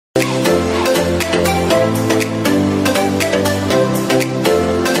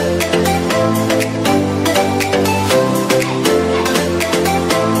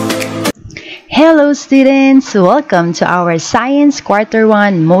students! Welcome to our Science Quarter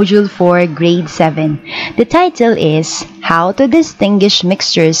 1 Module 4 Grade 7. The title is How to Distinguish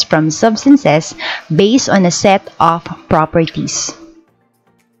Mixtures from Substances Based on a Set of Properties.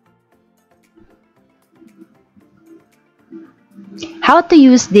 How to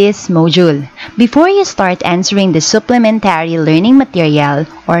use this module. Before you start answering the Supplementary Learning Material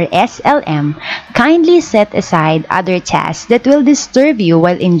or SLM, kindly set aside other tasks that will disturb you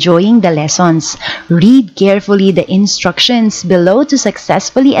while enjoying the lessons. Read carefully the instructions below to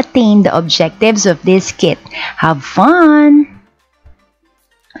successfully attain the objectives of this kit. Have fun!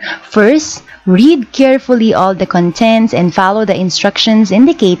 First, read carefully all the contents and follow the instructions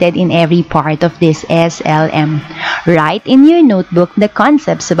indicated in every part of this SLM. Write in your notebook the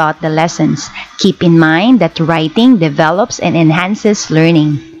concepts about the lessons. Keep in mind that writing develops and enhances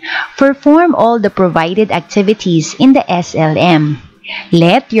learning. Perform all the provided activities in the SLM.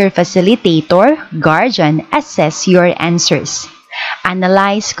 Let your facilitator, guardian, assess your answers.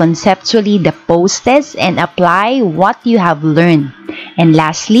 Analyze conceptually the post-test and apply what you have learned. And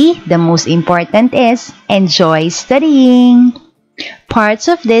lastly, the most important is enjoy studying. Parts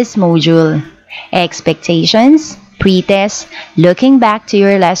of this module: expectations, pre-test, looking back to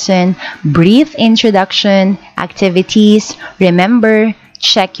your lesson, brief introduction, activities, remember,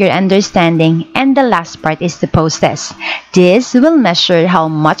 check your understanding, and the last part is the post-test. This will measure how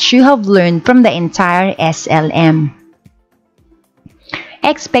much you have learned from the entire SLM.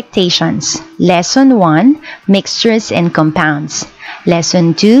 Expectations. Lesson 1, Mixtures and Compounds.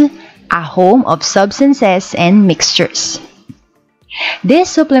 Lesson 2, A Home of Substances and Mixtures. This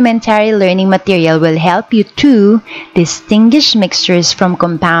supplementary learning material will help you to distinguish mixtures from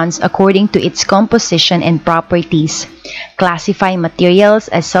compounds according to its composition and properties. Classify materials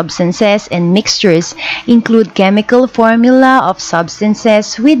as substances, and mixtures include chemical formula of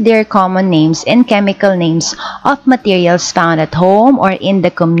substances with their common names and chemical names of materials found at home or in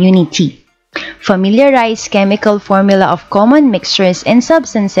the community. Familiarize chemical formula of common mixtures and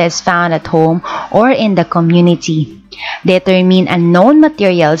substances found at home or in the community. Determine unknown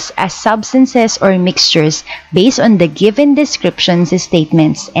materials as substances or mixtures based on the given descriptions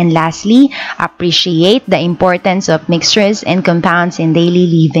statements. And lastly, appreciate the importance of mixtures and compounds in daily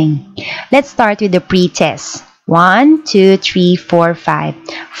living. Let's start with the pre-test. 1, 2, 3, 4, 5.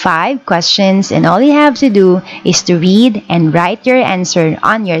 5 questions, and all you have to do is to read and write your answer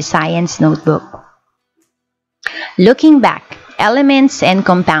on your science notebook. Looking back, elements and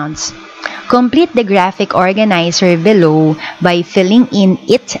compounds. Complete the graphic organizer below by filling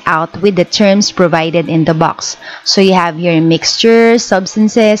it out with the terms provided in the box. So you have your mixtures,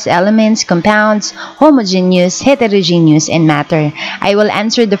 substances, elements, compounds, homogeneous, heterogeneous, and matter. I will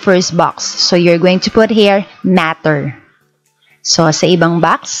answer the first box. So you're going to put here matter. So sa ibang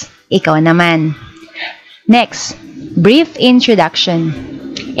box, ikaw naman. Next, brief introduction.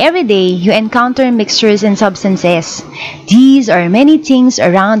 Every day, you encounter mixtures and substances. These are many things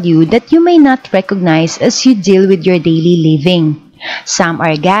around you that you may not recognize as you deal with your daily living. Some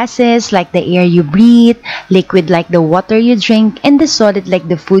are gases like the air you breathe, liquid like the water you drink, and the solid like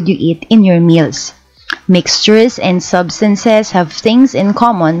the food you eat in your meals. Mixtures and substances have things in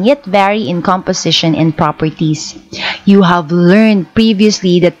common yet vary in composition and properties. You have learned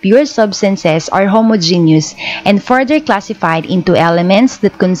previously that pure substances are homogeneous and further classified into elements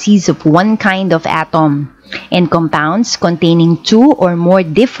that consist of one kind of atom, and compounds containing two or more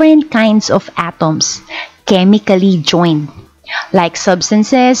different kinds of atoms, chemically joined. Like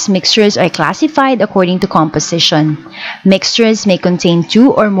substances, mixtures are classified according to composition. Mixtures may contain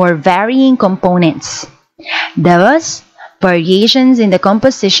two or more varying components. Thus, variations in the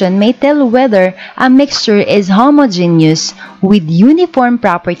composition may tell whether a mixture is homogeneous with uniform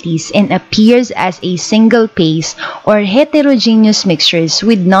properties and appears as a single phase, or heterogeneous mixtures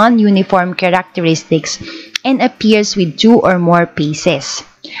with non-uniform characteristics and appears with two or more phases.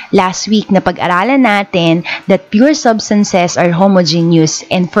 Last week, napag-aralan natin that pure substances are homogeneous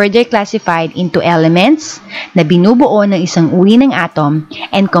and further classified into elements na binubuo ng isang uri ng atom,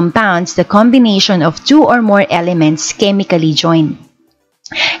 and compounds, the combination of two or more elements chemically joined.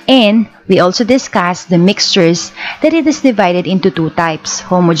 And we also discussed the mixtures, that it is divided into two types: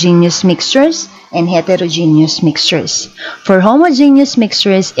 homogeneous mixtures and heterogeneous mixtures. For homogeneous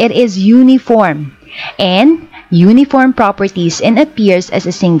mixtures, it is uniform and uniform properties and appears as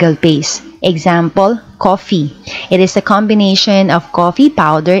a single phase. Example, coffee. It is a combination of coffee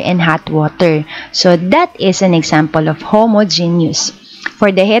powder and hot water. So that is an example of homogeneous.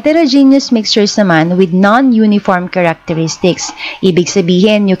 For the heterogeneous mixtures naman with non-uniform characteristics, ibig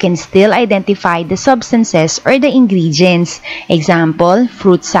sabihin you can still identify the substances or the ingredients. Example,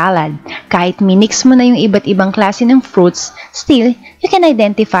 fruit salad. Kahit minix mo na yung iba't ibang klase ng fruits, still, you can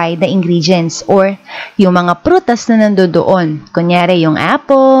identify the ingredients or yung mga prutas na nandoon. Kunyari yung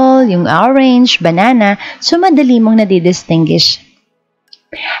apple, yung orange, banana, so madali mong nadidistinguish.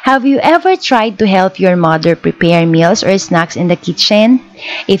 Have you ever tried to help your mother prepare meals or snacks in the kitchen?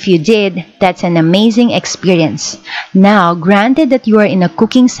 If you did, that's an amazing experience. Now, granted that you are in a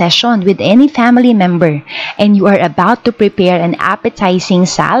cooking session with any family member and you are about to prepare an appetizing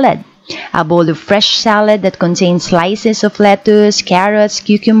salad. A bowl of fresh salad that contains slices of lettuce, carrots,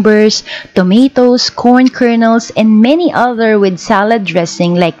 cucumbers, tomatoes, corn kernels, and many other with salad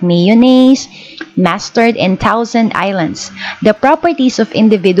dressing like mayonnaise, mustard, and Thousand Islands. The properties of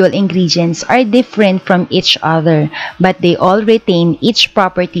individual ingredients are different from each other, but they all retain each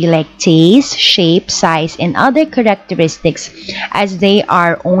property like taste, shape, size, and other characteristics as they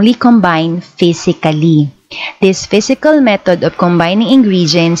are only combined physically. This physical method of combining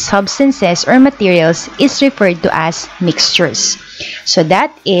ingredients, substances, or materials is referred to as mixtures. So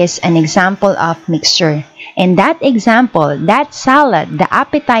that is an example of mixture. And that example, that salad, the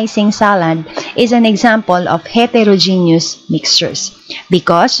appetizing salad, is an example of heterogeneous mixtures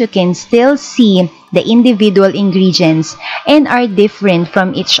because you can still see the individual ingredients and are different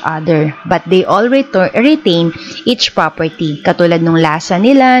from each other, but they all retain each property. Katulad nung lasa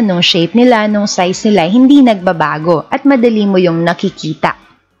nila, nung shape nila, nung size nila, hindi nagbabago at madali mo yung nakikita.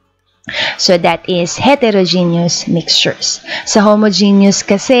 So that is heterogeneous mixtures. Sa homogeneous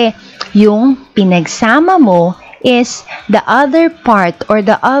kasi, yung pinagsama mo is the other part or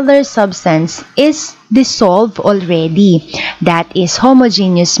the other substance is dissolved already. That is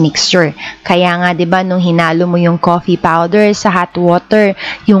homogeneous mixture. Kaya nga 'di ba nung hinalo mo yung coffee powder sa hot water,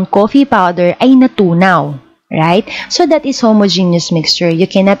 yung coffee powder ay natunaw. Right? So that is homogeneous mixture. You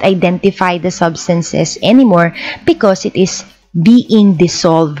cannot identify the substances anymore because it is being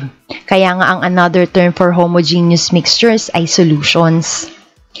dissolved. Kaya nga ang another term for homogeneous mixtures ay solutions.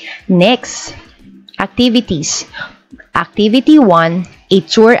 Next, activities. Activity 1, a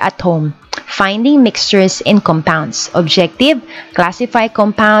tour at home. Finding mixtures and compounds. Objective, classify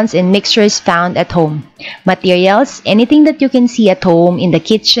compounds and mixtures found at home. Materials, anything that you can see at home in the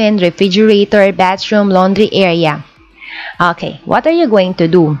kitchen, refrigerator, bathroom, laundry area. Okay, what are you going to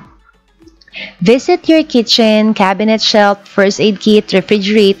do? Visit your kitchen, cabinet shelf, first aid kit,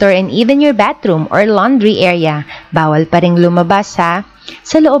 refrigerator, and even your bathroom or laundry area. Bawal pa ring lumabas ha.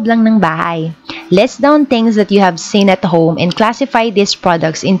 Sa loob lang ng bahay. List down things that you have seen at home and classify these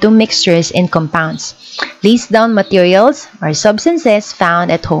products into mixtures and compounds. List down materials or substances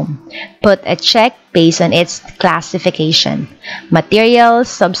found at home. Put a check based on its classification. Materials,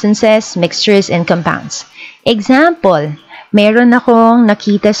 substances, mixtures, and compounds. Example, meron akong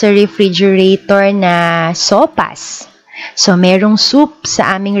nakita sa refrigerator na sopas. So, merong soup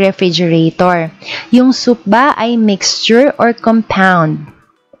sa aming refrigerator. Yung soup ba ay mixture or compound?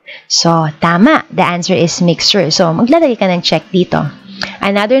 So, tama. The answer is mixture. So, maglalagay ka ng check dito.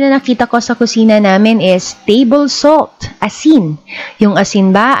 Another na nakita ko sa kusina namin is table salt, asin. Yung asin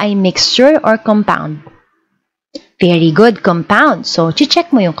ba ay mixture or compound? Very good, compound. So,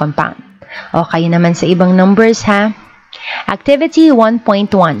 check mo yung compound. O, kayo naman sa ibang numbers ha. Activity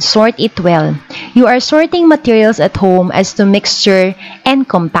 1.1, sort it well. You are sorting materials at home as to mixture and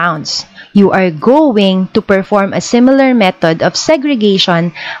compounds. You are going to perform a similar method of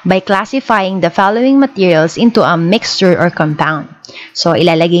segregation by classifying the following materials into a mixture or compound. So,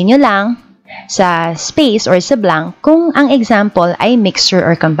 ilalagay nyo lang sa space or sa blank kung ang example ay mixture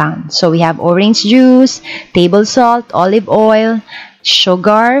or compound. So, we have orange juice, table salt, olive oil,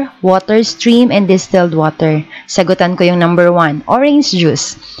 sugar, water stream, and distilled water. Sagutan ko yung number 1, orange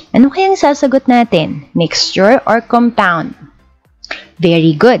juice. Ano kayang sasagot natin? Mixture or compound?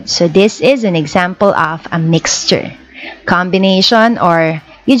 Very good. So this is an example of a mixture. Combination or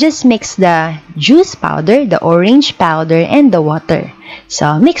you just mix the juice powder, the orange powder, and the water.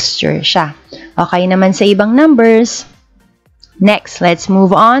 So mixture siya. Okay naman sa ibang numbers. Next, let's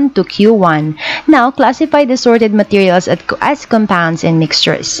move on to Q1. Now, classify the sorted materials as compounds and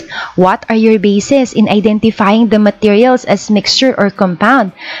mixtures. What are your bases in identifying the materials as mixture or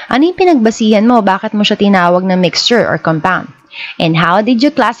compound? Ano yung pinagbasihan mo? Bakit mo siya tinawag na mixture or compound? And how did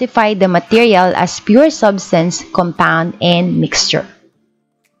you classify the material as pure substance, compound, and mixture?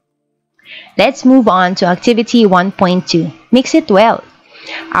 Let's move on to activity 1.2. Mix it well.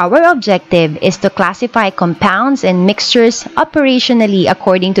 Our objective is to classify compounds and mixtures operationally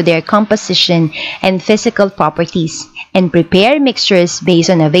according to their composition and physical properties, and prepare mixtures based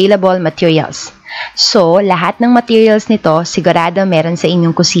on available materials. So, lahat ng materials nito sigurado meron sa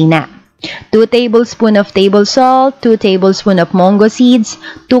inyong kusina. 2 tablespoons of table salt, 2 tablespoons of mango seeds,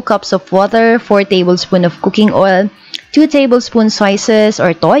 2 cups of water, 4 tablespoons of cooking oil, 2 tablespoons soy sauce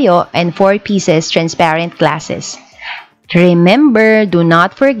or toyo, and 4 pieces transparent glasses. Remember, do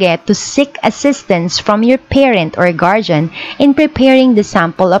not forget to seek assistance from your parent or guardian in preparing the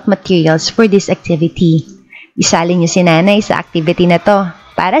sample of materials for this activity. Isalin niyo si nanay sa activity na to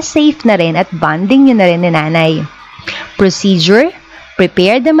para safe na rin at bonding niyo na rin ni nanay. Procedure: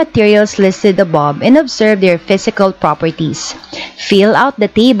 prepare the materials listed above and observe their physical properties. Fill out the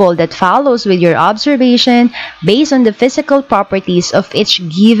table that follows with your observation based on the physical properties of each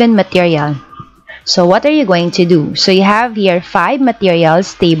given material. So what are you going to do? So you have here 5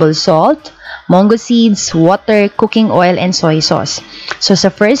 materials: table salt, mango seeds, water, cooking oil, and soy sauce. So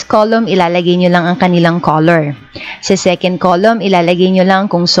sa first column, ilalagay nyo lang ang kanilang color. Sa second column, ilalagay nyo lang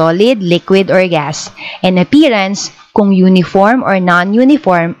kung solid, liquid, or gas. And appearance, kung uniform or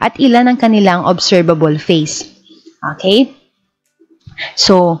non-uniform, at ilan ang kanilang observable phase. Okay?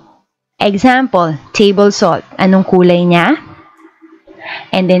 So, example, table salt. Anong kulay niya?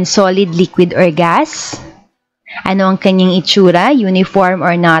 And then solid, liquid, or gas. Ano ang kanyang itsura? Uniform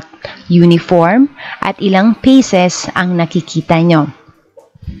or not uniform? At ilang phases ang nakikita nyo.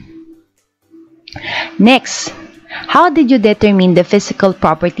 Next, how did you determine the physical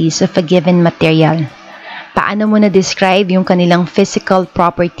properties of a given material? Paano mo na-describe yung kanilang physical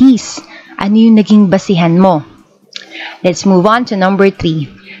properties? Ano yung naging basihan mo? Let's move on to number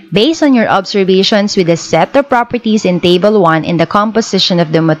 3. Based on your observations with the set of properties in Table 1 and the composition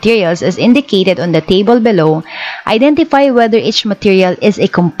of the materials as indicated on the table below, identify whether each material is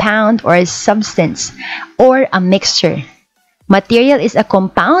a compound or a substance or a mixture. Material is a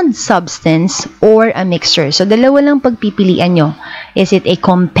compound, substance, or a mixture. So, dalawa lang pagpipilian nyo. Is it a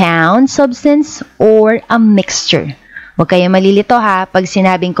compound, substance, or a mixture? Huwag kayo malilito ha. Pag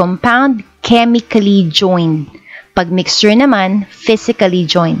sinabing compound, chemically joined. Pag mixture naman, physically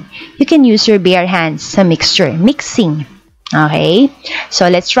joined. You can use your bare hands sa mixture, mixing. Okay? So,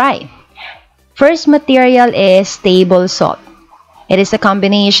 let's try. First material is table salt. It is a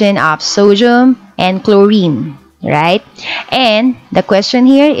combination of sodium and chlorine, right? And the question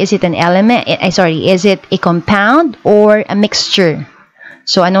here, is it an element, is it a compound or a mixture?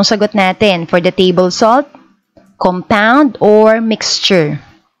 So, anong sagot natin for the table salt? Compound or mixture?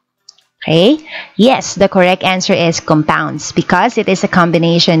 Okay? Yes, the correct answer is compounds because it is a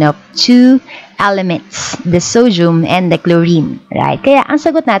combination of 2 elements, the sodium and the chlorine. Right? Kaya ang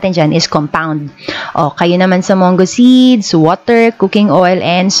sagot natin dyan is compound. O, kayo naman sa mango seeds, water, cooking oil,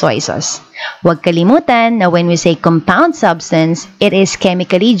 and soy sauce. Huwag kalimutan na when we say compound substance, it is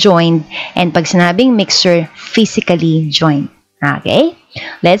chemically joined, and pag sinabing mixture, physically joined. Okay?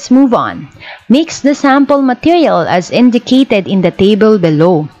 Let's move on. Mix the sample material as indicated in the table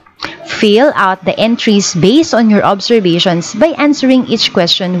below. Fill out the entries based on your observations by answering each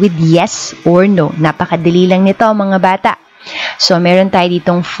question with yes or no. Napakadali lang nito mga bata. So, meron tayo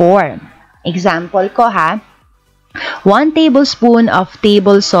ditong 4. Example ko ha. 1 tablespoon of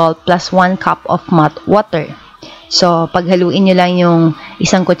table salt plus 1 cup of malt water. So, paghaluin nyo lang yung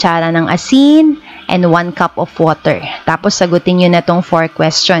isang kutsara ng asin and 1 cup of water. Tapos, sagutin nyo na tong 4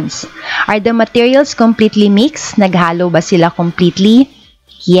 questions. Are the materials completely mixed? Naghalo ba sila completely?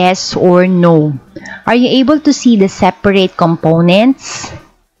 Yes or no? Are you able to see the separate components?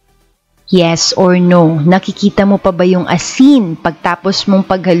 Yes or no? Nakikita mo pa ba yung asin pagtapos mong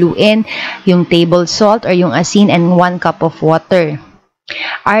paghaluin yung table salt or yung asin and 1 cup of water?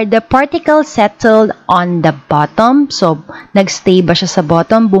 Are the particles settled on the bottom? So, nagstay ba siya sa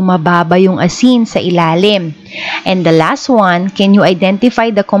bottom? Bumaba ba yung asin sa ilalim? And the last one, can you identify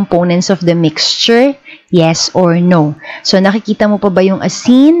the components of the mixture? Yes or no? So, nakikita mo pa ba yung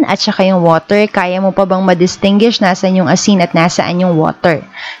asin at saka yung water? Kaya mo pa bang ma-distinguish nasaan yung asin at nasaan yung water?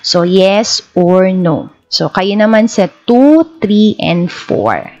 So, yes or no? So, kayo naman sa 2, 3, and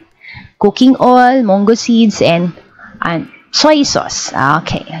 4. Cooking oil, mango seeds, and soy sauce.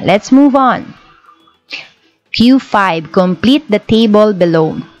 Okay, let's move on. Q5, complete the table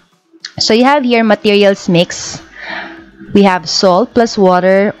below. So, you have here materials mix. We have salt plus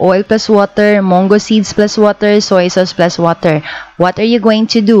water, oil plus water, mango seeds plus water, soy sauce plus water. What are you going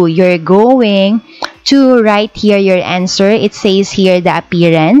to do? You're going To write here your answer, it says here the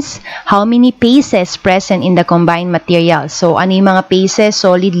appearance, how many phases present in the combined material. So, ano yung mga phases,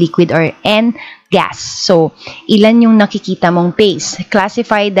 solid, liquid, and gas. So, ilan yung nakikita mong phase?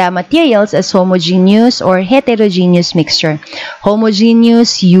 Classify the materials as homogeneous or heterogeneous mixture.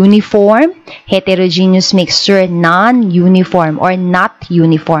 Homogeneous, uniform. Heterogeneous mixture, non-uniform or not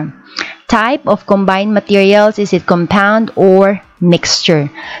uniform. Type of combined materials, is it compound or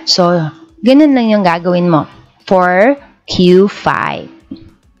mixture? So, ganun lang yung gagawin mo for Q5.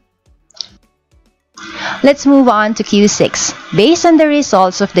 Let's move on to Q6. Based on the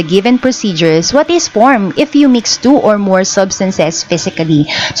results of the given procedures, what is formed if you mix two or more substances physically?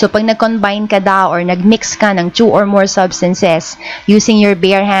 So, pag nag-combine ka daw or nag-mix ka ng two or more substances using your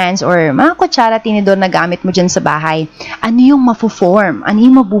bare hands or mga kutsara, tinidor na gamit mo dyan sa bahay, ano yung mafu-form? Ano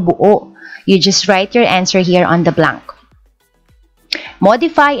yung mabubuo? You just write your answer here on the blank.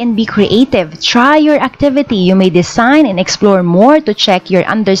 Modify and be creative. Try your activity. You may design and explore more to check your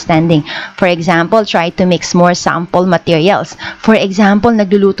understanding. For example, try to mix more sample materials. For example,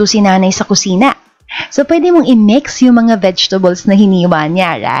 nagluluto si nanay sa kusina. So, pwede mong i-mix yung mga vegetables na hiniwa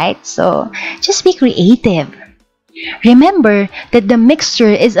niya, right? So, just be creative. Remember that the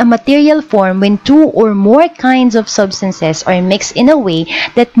mixture is a material form when two or more kinds of substances are mixed in a way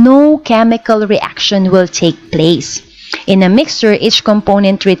that no chemical reaction will take place. In a mixture, each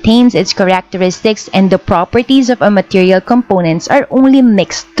component retains its characteristics and the properties of a material components are only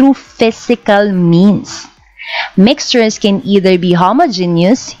mixed through physical means. Mixtures can either be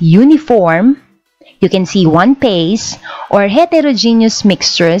homogeneous, uniform, you can see one phase, or heterogeneous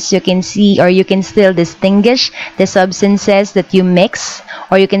mixtures, you can see or you can still distinguish the substances that you mix,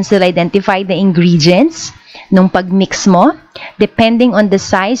 or you can still identify the ingredients nung pag-mix mo, depending on the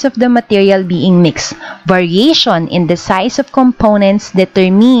size of the material being mixed. Variation in the size of components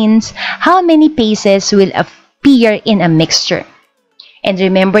determines how many phases will appear in a mixture. And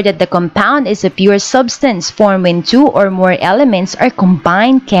remember that the compound is a pure substance formed when two or more elements are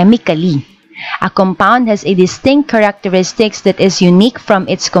combined chemically. A compound has a distinct characteristics that is unique from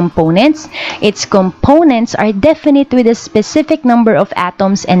its components. Its components are definite with a specific number of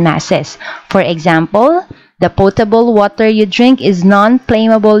atoms and masses. For example, the potable water you drink is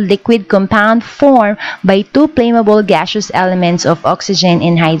non-flammable liquid compound formed by two flammable gaseous elements of oxygen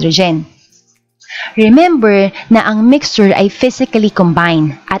and hydrogen. Remember na ang mixture ay physically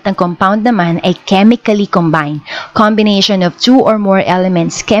combined at ang compound naman ay chemically combined. Combination of two or more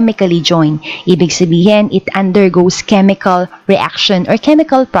elements chemically joined. Ibig sabihin, it undergoes chemical reaction or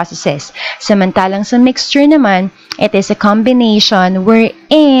chemical processes. Samantalang sa mixture naman, it is a combination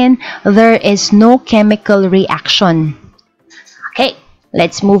wherein there is no chemical reaction. Okay,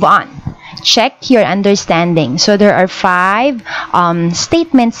 let's move on. Check your understanding. So there are 5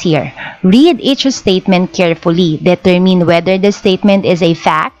 statements here. Read each statement carefully. Determine whether the statement is a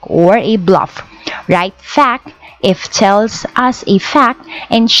fact or a bluff. Write fact if tells us a fact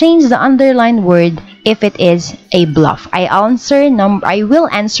and change the underlined word if it is a bluff. I will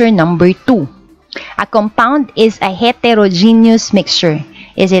answer number 2. A compound is a heterogeneous mixture.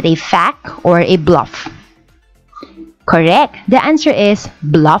 Is it a fact or a bluff? Correct. The answer is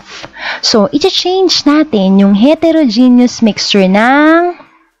bluff. So, i-change natin yung heterogeneous mixture ng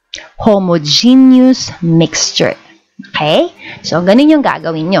homogeneous mixture. Okay? So, ganun yung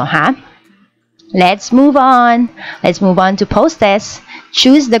gagawin nyo, ha? Let's move on. Let's move on to post-test.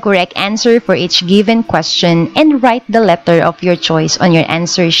 Choose the correct answer for each given question and write the letter of your choice on your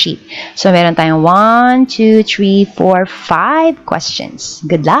answer sheet. So, meron tayong 1, 2, 3, 4, 5 questions.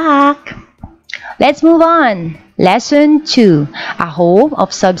 Good luck! Let's move on. Lesson 2, a home of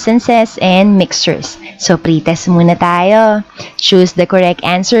substances and mixtures. So, pretest muna tayo. Choose the correct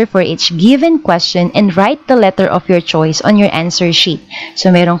answer for each given question and write the letter of your choice on your answer sheet. So,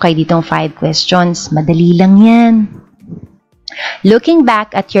 meron kayo ditong 5 questions. Madali lang yan. Looking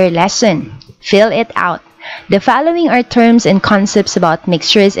back at your lesson, fill it out. The following are terms and concepts about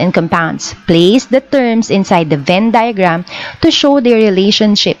mixtures and compounds. Place the terms inside the Venn diagram to show their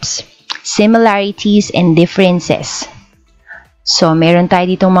relationships, similarities, and differences. So, meron tayo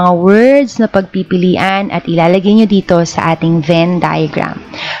ditong mga words na pagpipilian at ilalagay nyo dito sa ating Venn diagram.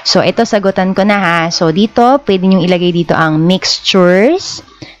 So, ito sagutan ko na ha. So, dito, pwede nyo ilagay dito ang mixtures,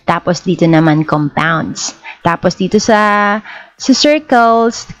 tapos dito naman compounds. Tapos dito sa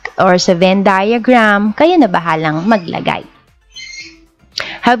circles or sa Venn diagram, kayo na bahalang maglagay.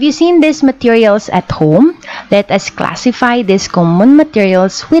 Have you seen these materials at home? Let us classify these common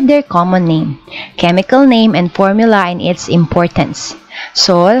materials with their common name, chemical name, and formula and its importance.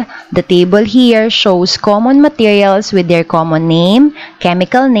 So, the table here shows common materials with their common name,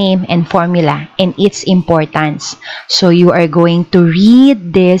 chemical name, and formula, and its importance. So, you are going to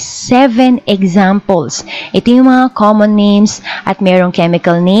read these 7 examples. Ito yung mga common names at merong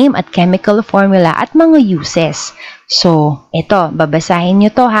chemical name at chemical formula at mga uses. So, ito, babasahin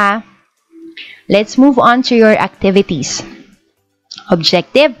nyo to ha. Let's move on to your activities.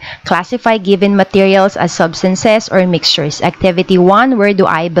 Objective, classify given materials as substances or mixtures. Activity 1, where do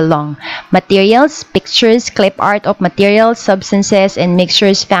I belong? Materials, pictures, clip art of materials, substances, and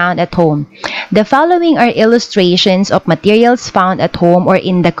mixtures found at home. The following are illustrations of materials found at home or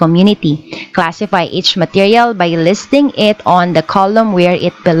in the community. Classify each material by listing it on the column where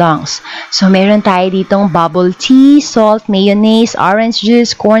it belongs. So, meron tayo ditong bubble tea, salt, mayonnaise, orange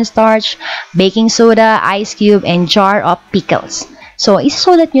juice, cornstarch, baking soda, ice cube, and jar of pickles. So,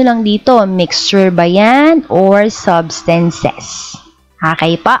 isusulat nyo lang dito, mixture ba yan or substances?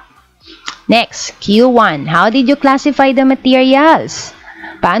 Okay pa. Next, Q1. How did you classify the materials?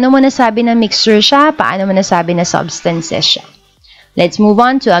 Paano mo nasabi na mixture siya? Paano mo nasabi na substances siya? Let's move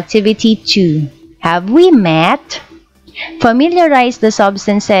on to activity 2. Have we met? Familiarize the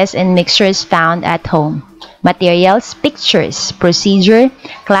substances and mixtures found at home. Materials, pictures, procedure,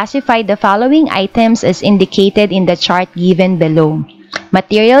 classify the following items as indicated in the chart given below.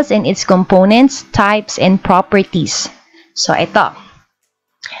 Materials and its components, types, and properties. So, ito.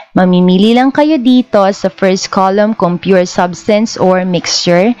 Mamimili lang kayo dito sa first column kung pure substance or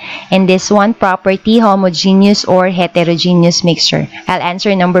mixture. And this one, property, homogeneous or heterogeneous mixture. I'll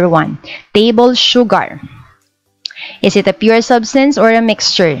answer number 1. Table sugar. Is it a pure substance or a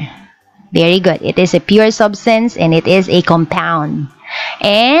mixture? Very good. It is a pure substance and it is a compound.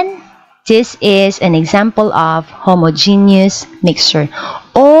 And this is an example of homogeneous mixture.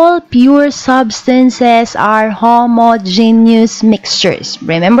 All pure substances are homogeneous mixtures.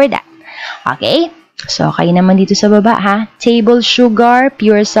 Remember that. Okay? So, kayo naman dito sa baba ha. Table sugar,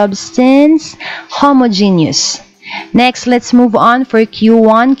 pure substance, homogeneous. Next, let's move on for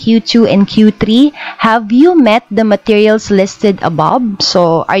Q1, Q2, and Q3. Have you met the materials listed above?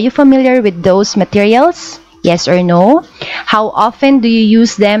 So, are you familiar with those materials? Yes or no? How often do you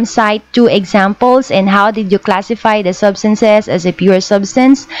use them? Cite 2 examples. And how did you classify the substances as a pure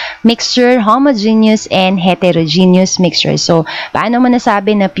substance, mixture, homogeneous, and heterogeneous mixture? So, paano mo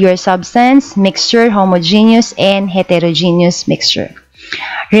nasabi na pure substance, mixture, homogeneous, and heterogeneous mixture?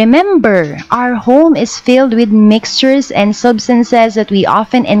 Remember, our home is filled with mixtures and substances that we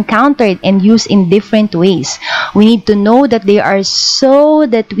often encountered and use in different ways. We need to know that they are so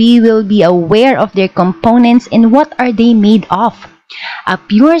that we will be aware of their components and what are they made of. A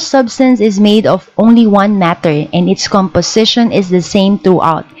pure substance is made of only one matter and its composition is the same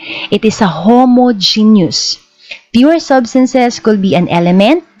throughout. It is a homogeneous. Pure substances could be an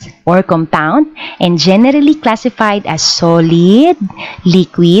element or compound and generally classified as solid,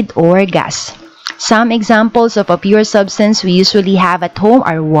 liquid, or gas. Some examples of a pure substance we usually have at home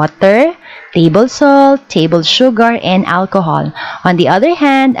are water, table salt, table sugar, and alcohol. On the other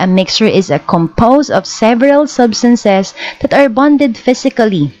hand, a mixture is composed of several substances that are bonded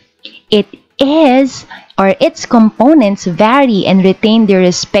physically. Its components vary and retain their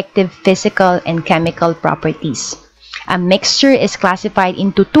respective physical and chemical properties. A mixture is classified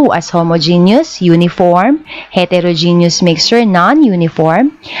into 2 as homogeneous, uniform, heterogeneous mixture,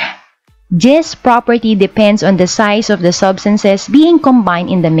 non-uniform. This property depends on the size of the substances being combined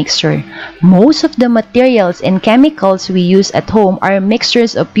in the mixture. Most of the materials and chemicals we use at home are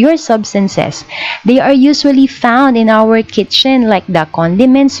mixtures of pure substances. They are usually found in our kitchen, like the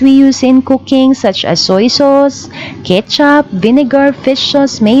condiments we use in cooking such as soy sauce, ketchup, vinegar, fish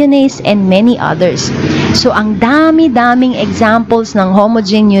sauce, mayonnaise, and many others. So, ang dami-daming examples ng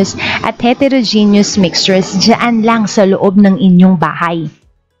homogeneous at heterogeneous mixtures dyan lang sa loob ng inyong bahay.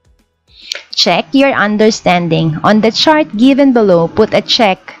 Check your understanding. On the chart given below, put a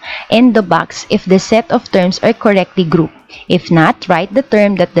check in the box if the set of terms are correctly grouped. If not, write the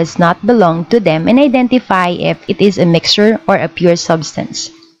term that does not belong to them and identify if it is a mixture or a pure substance.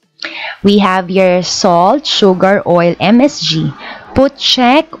 We have your salt, sugar, oil, MSG. Put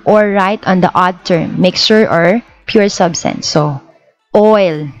check or write on the odd term, mixture or pure substance. So,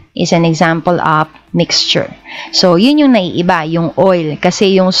 oil is an example of mixture. So, yun yung naiiba, yung oil.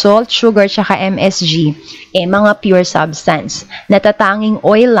 Kasi yung salt, sugar, tsaka MSG, mga pure substance. Natatanging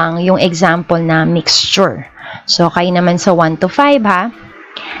oil lang yung example na mixture. So, kayo naman sa 1 to 5, ha?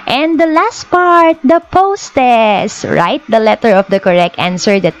 And the last part, the post test. Write the letter of the correct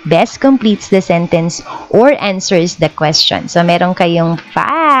answer that best completes the sentence or answers the question. So, meron kayong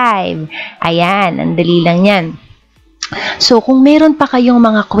 5. Ayan, ang dali lang yan. So, kung meron pa kayong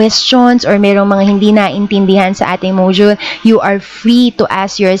mga questions or merong mga hindi naintindihan sa ating module, you are free to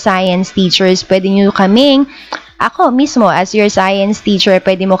ask your science teachers. Pwede nyo kaming, ako mismo as your science teacher,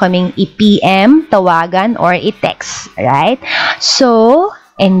 pwede mo kaming i-PM, tawagan, or i-text. Right? So,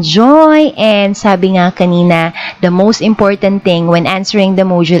 enjoy, and sabi nga kanina, the most important thing when answering the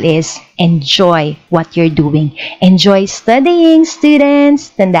module is enjoy what you're doing. Enjoy studying,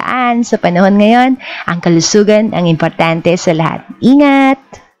 students. Tandaan, sa panahon ngayon, ang kalusugan ang importante sa lahat.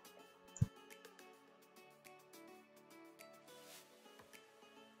 Ingat!